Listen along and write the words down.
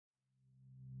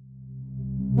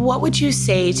What would you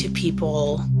say to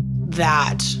people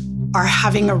that are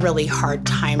having a really hard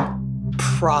time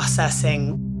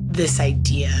processing this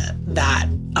idea that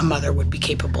a mother would be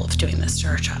capable of doing this to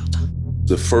her child?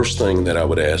 The first thing that I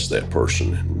would ask that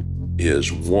person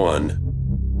is,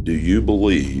 one, do you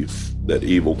believe that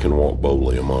evil can walk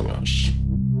boldly among us?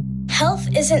 Health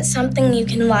isn't something you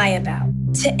can lie about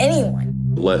to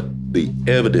anyone. Let the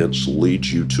evidence lead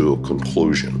you to a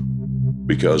conclusion.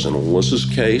 Because in Alyssa's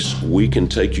case, we can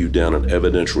take you down an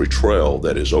evidentiary trail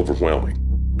that is overwhelming.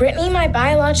 Brittany, my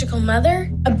biological mother,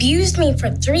 abused me for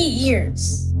 3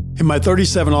 years. In my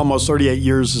 37, almost 38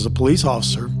 years as a police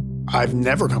officer, I've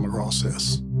never come across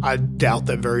this. I doubt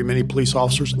that very many police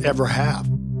officers ever have.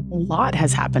 A lot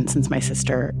has happened since my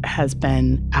sister has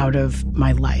been out of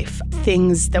my life.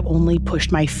 Things that only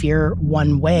pushed my fear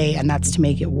one way, and that's to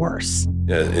make it worse.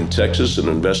 In Texas, in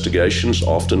investigations,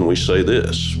 often we say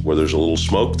this: where there's a little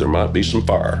smoke, there might be some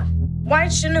fire. Why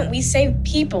shouldn't we save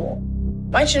people?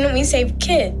 Why shouldn't we save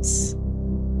kids?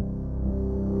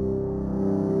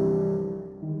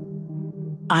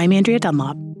 I'm Andrea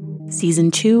Dunlop.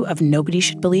 Season 2 of Nobody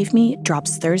Should Believe Me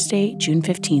drops Thursday, June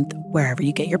 15th, wherever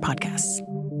you get your podcasts.